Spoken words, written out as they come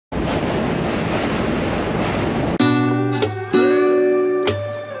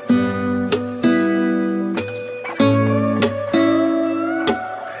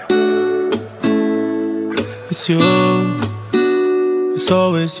It's you, it's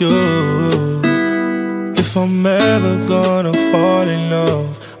always you. If I'm ever gonna fall in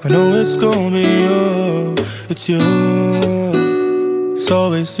love, I know it's gonna be you. It's you, it's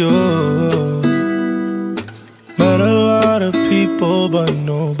always you. Met a lot of people, but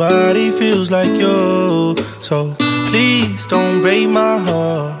nobody feels like you. So please don't break my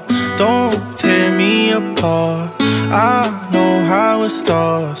heart, don't tear me apart. I know how it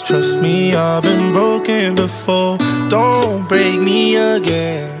starts, trust me, I've been broken before. Don't break me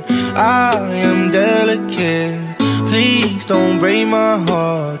again, I am delicate. Please don't break my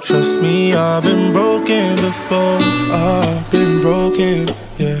heart, trust me, I've been broken before. I've been broken,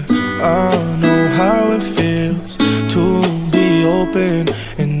 yeah. I know how it feels to be open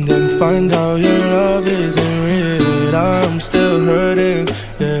and then find out your love isn't real. I'm still hurting,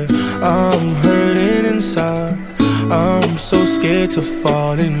 yeah, I'm hurting inside. I'm so scared to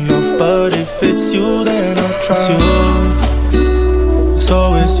fall in love, but if it's you, then I'll try. It's you, it's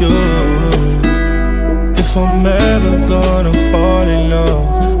always you. If I'm ever gonna fall in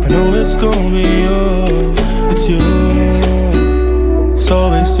love, I know it's gonna be you. It's you, it's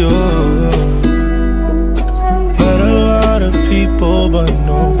always you. Met a lot of people, but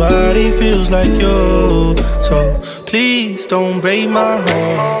nobody feels like you. So please don't break my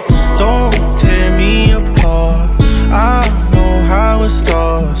heart, don't tear me apart. I know how it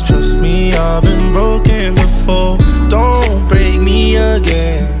starts, trust me, I've been broken before. Don't break me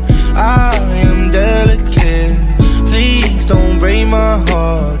again, I am delicate. Please don't break my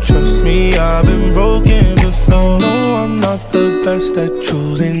heart, trust me, I've been broken before. No, I'm not the best at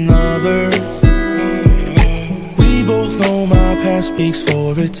choosing lovers. We both know my past speaks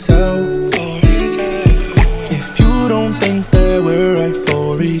for itself. If you don't think that we're right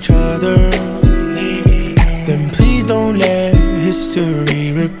for each other, then please don't let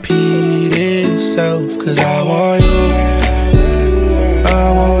history repeat itself. Cause I want you,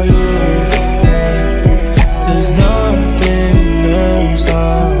 I want you. There's nothing else I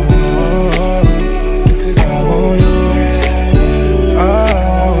want. Cause I want you, I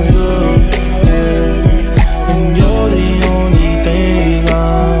want you, and you're the only thing I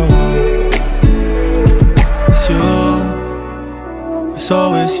want. It's you, it's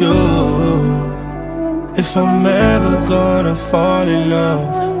always you. If I'm ever gonna fall in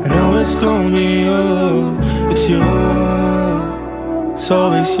love, I know it's gonna be you. It's you, it's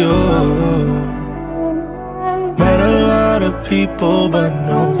always you. Met a lot of people, but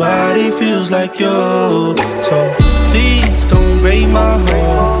nobody feels like you. So please don't break my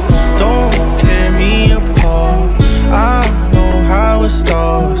heart, don't tear me apart. I know how it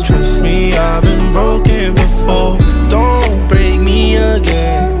starts, trust me, I've been broken before. Don't break me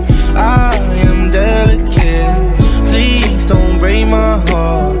again, I am delicate. Please don't break my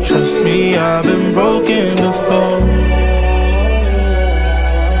heart, trust me, I've been broken before.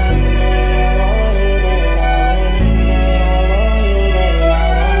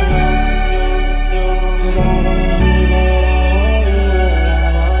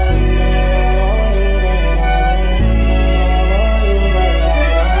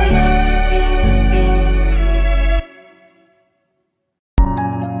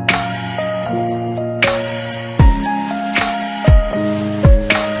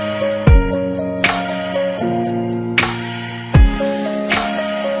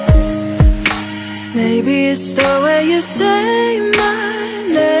 Maybe it's the way you say my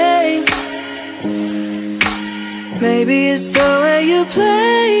name. Maybe it's the way you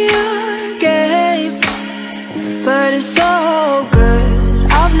play your game. But it's so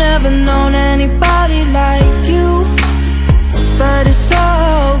good, I've never known anybody like you. But it's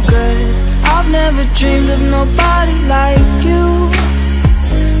so good, I've never dreamed of nobody like you.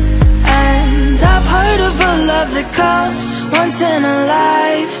 And I've heard of a love that comes once in a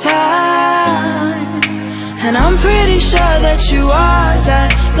lifetime, and I'm pretty sure that you are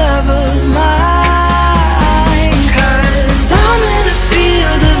that love of mine. Cause I'm in a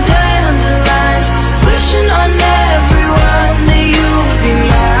field of dandelions, wishing on everyone that you would be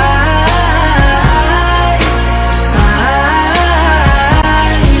mine, mine.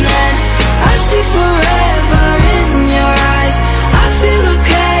 And I see forever in your eyes, I feel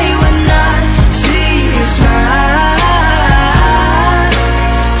okay when I see you smile.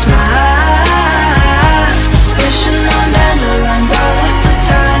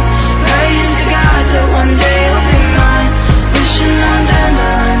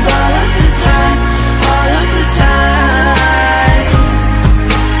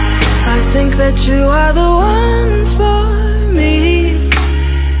 That you are the one for me,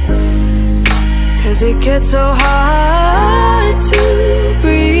 'cause it gets so hard to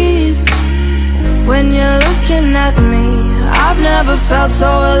breathe when you're looking at me. I've never felt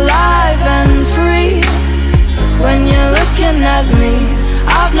so alive and free. When you're looking at me,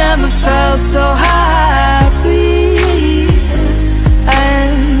 I've never felt so happy.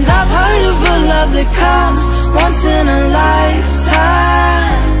 And I've heard of a love that comes once in a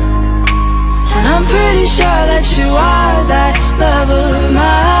lifetime, and I'm pretty sure that you are that love of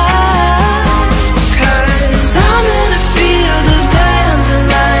mine. 'Cause I'm in a field of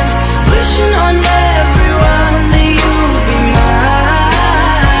dandelions, wishing on everyone that you would be mine,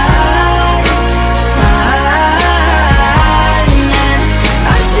 mine. And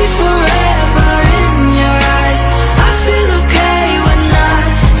I see forever in your eyes. I feel okay when I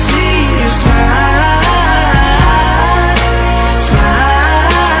see you smile, smile.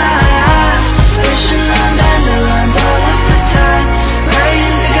 Wishing on dandelions all of the time,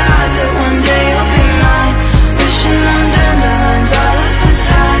 praying to God that one day you'll be mine. Wishing on dandelions all of the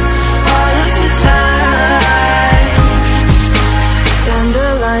time, all of the time.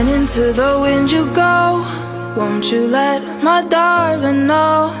 Dandelion, into the wind you go, won't you let my darling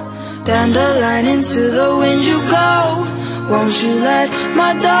know? Dandelion, into the wind you go, won't you let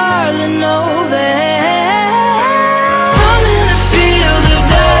my darling know that I'm in a field of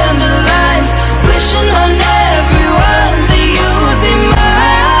dandelions, wishing on everyone that you would be mine.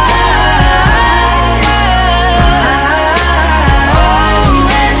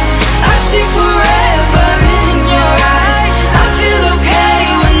 And I see forever in your eyes. I feel okay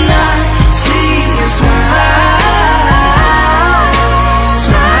when I see you smile,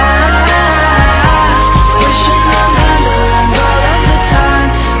 smile. Wishing on dandelions all of the time,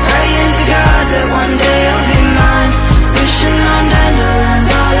 praying to God that one day you'll be mine. Wishing on dandelions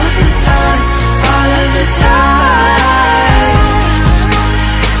all of the time, all of the time.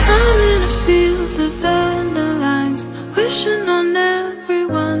 I'm in a field of dandelions, wishing on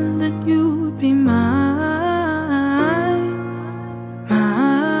everyone that you would be mine, mine.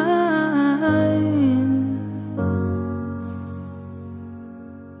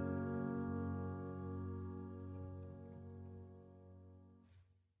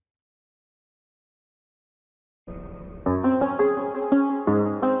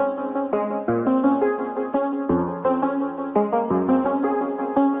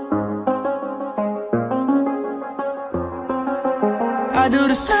 I do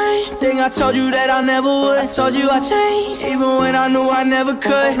the same thing I told you that I never would. I told you I changed, even when I knew I never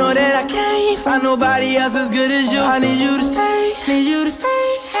could. Know that I can't find nobody else as good as you. I need you to stay, need you to stay.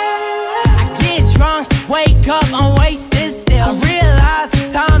 I get drunk, wake up, I'm wasted still. I realize the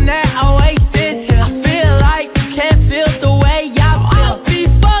time that I wasted. I feel like you can't feel the way I feel. I'll be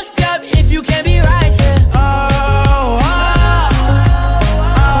fucked up if you can't be right here.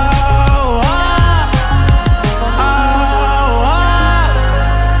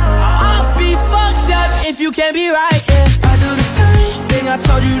 You can't be right, yeah. I do the same thing I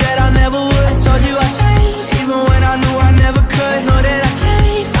told you that I never would. I told you I changed, even when I knew I never could. Know that I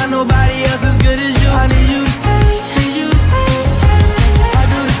can't find nobody else as good as you. I need you to stay, need you to stay. I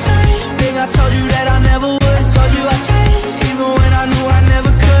do the same thing I told you that I never would. I told you I changed, even when I knew I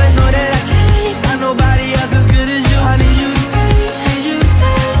never could. Know that I can't find nobody else as good as you. I need you to stay, need you to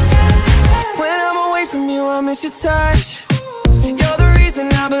stay. When I'm away from you, I miss your touch. You're the reason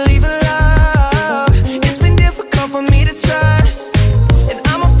I believe in love. For me to trust, and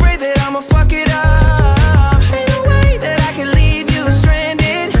I'm afraid that I'ma fuck it up. Ain't no way that I can leave you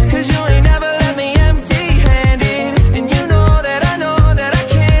stranded, 'cause you ain't never left me empty-handed. And you know that I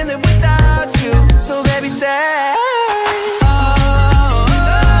can't live without you. So baby, stay.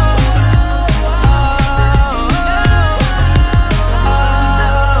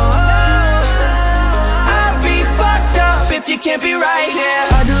 I'll be fucked up if you can't be right here.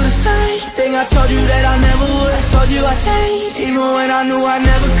 I do the same thing I told you that I never would. I told you I changed, even when I knew I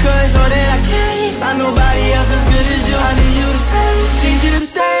never could. Know that I can't find nobody else as good as you. I need you to stay, need you to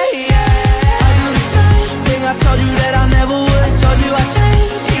stay, yeah. I do the same thing I told you that I never would. I told you I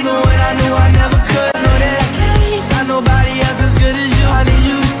changed, even when I knew I never could. Know that I can't find nobody else as good as you. I need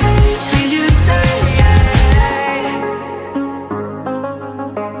you to stay, need you to stay, yeah.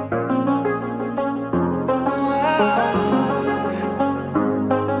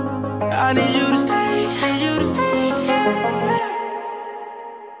 I need you to stay, need you to stay.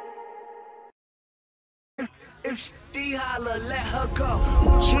 If she holler, let her go.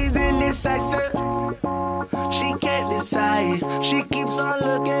 She's indecisive, she can't decide. She keeps on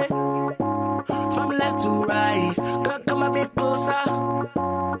looking from left to right. Girl, come a bit closer,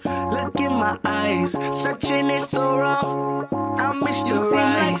 look in my eyes. Searching is so wrong, I missed the right. You seem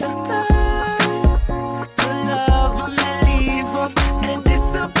like the type to love him and leave him and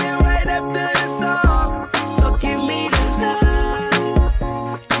disappear right after the song.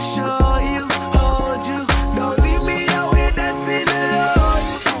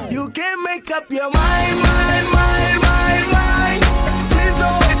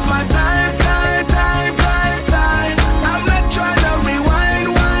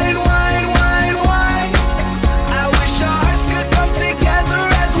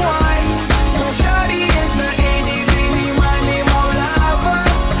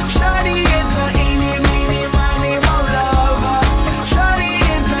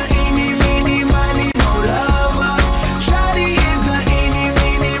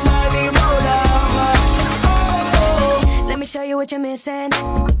 and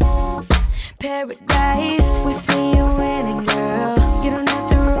paradise. With me you're winning, girl. You don't have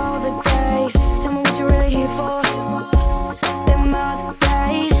to roll the dice. Tell me what you're really here for. Them other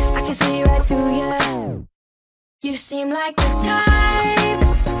guys, I can see right through you. You seem like the type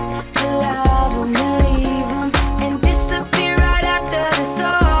to love 'em and leave 'em and disappear right after the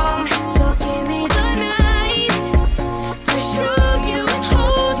song. So give me the night to show you and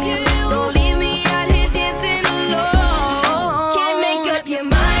hold you. Don't leave me out here dancing alone. Can't make up your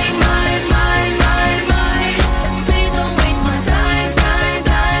mind, mind, mind, mind, mind. Please don't waste my time, time,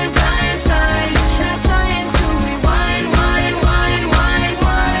 time, time, time. Not trying to rewind, wind, wind, wind,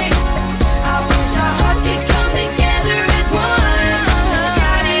 wind. I wish our hearts could come together as one.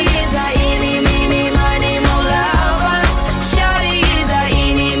 Shawty is a eeny, meeny, miny, mo lover. Shawty is a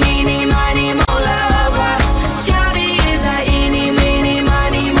eeny, meeny, miny, mo lover. Shawty is a eeny, meeny,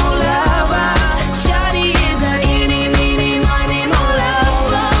 miny, mo lover. Shawty is a eeny, meeny, miny, mo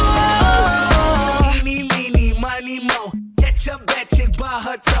lover. Eeny, meeny, miny, mo. Catch a bad chick by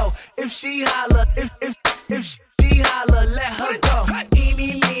her toe. If she holler, if she holler, let her go. Eeny,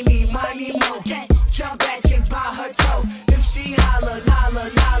 meeny, miny, mo. Catch a bad chick by her toe. If she holler, holler,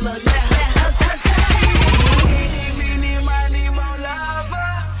 holler, let her go. Eeny, meeny, miny, mo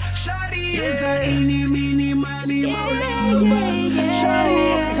lover. Shawty is a eeny,